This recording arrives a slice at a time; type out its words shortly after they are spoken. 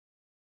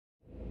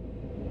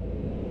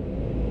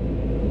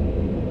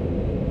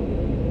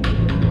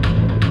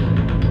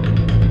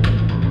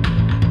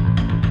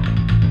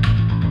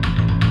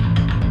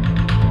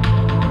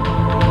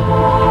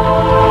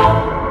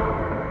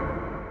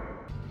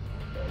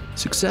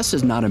Success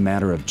is not a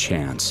matter of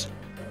chance.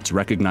 It's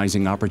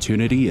recognizing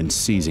opportunity and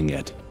seizing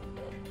it.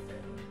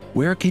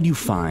 Where can you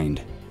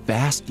find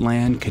vast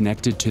land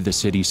connected to the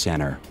city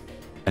center,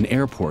 an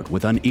airport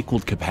with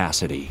unequaled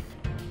capacity,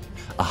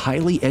 a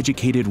highly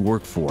educated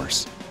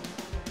workforce,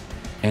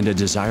 and a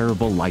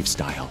desirable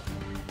lifestyle?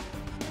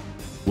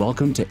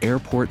 Welcome to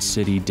Airport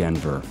City,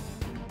 Denver.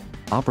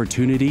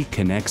 Opportunity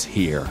connects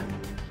here.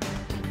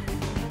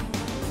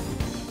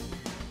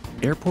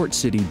 Airport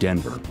City,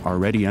 Denver,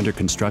 already under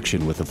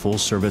construction with a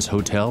full-service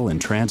hotel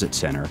and transit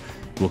center,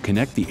 will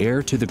connect the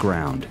air to the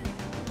ground.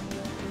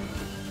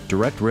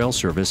 Direct rail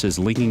service is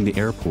linking the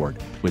airport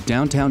with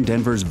downtown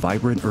Denver's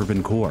vibrant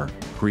urban core,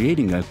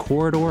 creating a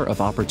corridor of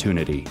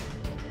opportunity.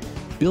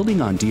 Building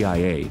on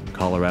DIA,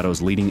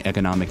 Colorado's leading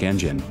economic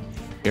engine,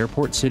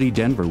 Airport City,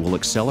 Denver will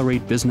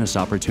accelerate business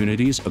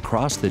opportunities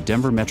across the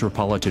Denver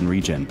metropolitan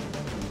region.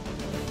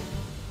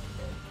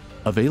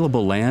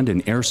 Available land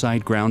and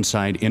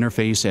airside-groundside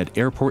interface at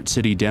Airport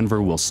City,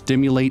 Denver will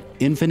stimulate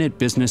infinite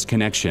business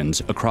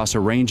connections across a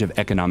range of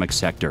economic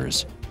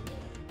sectors.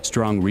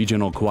 Strong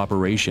regional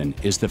cooperation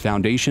is the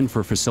foundation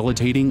for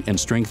facilitating and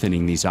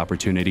strengthening these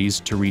opportunities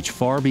to reach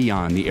far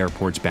beyond the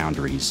airport's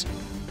boundaries.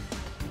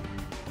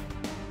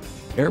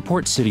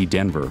 Airport City,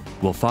 Denver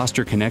will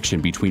foster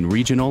connection between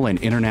regional and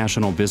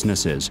international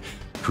businesses,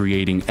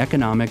 creating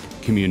economic,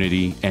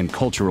 community, and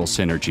cultural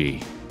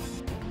synergy.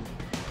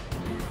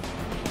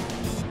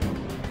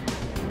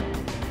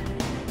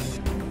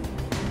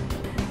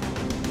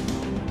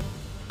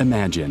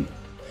 Imagine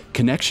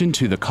connection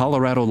to the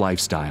Colorado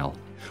lifestyle,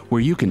 where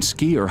you can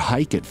ski or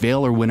hike at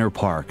Vail or Winter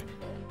Park,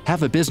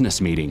 have a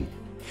business meeting,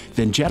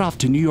 then jet off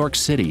to New York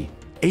City,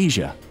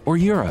 Asia, or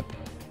Europe,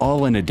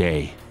 all in a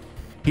day.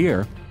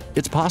 Here,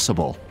 it's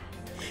possible,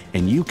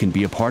 and you can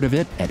be a part of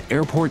it at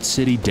Airport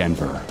City,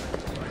 Denver.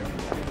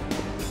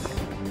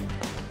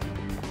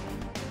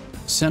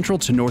 Central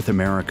to North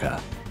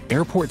America,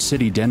 Airport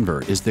City,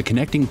 Denver is the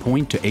connecting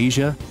point to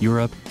Asia,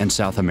 Europe, and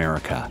South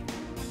America.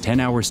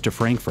 10 hours to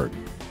Frankfurt,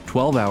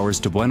 12 hours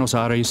to Buenos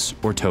Aires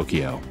or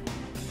Tokyo.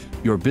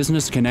 Your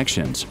business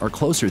connections are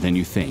closer than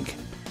you think.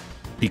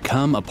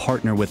 Become a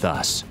partner with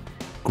us,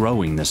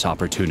 growing this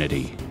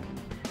opportunity.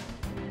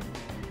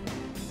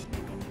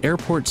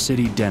 Airport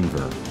City,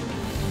 Denver.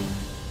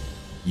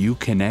 You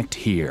connect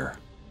here.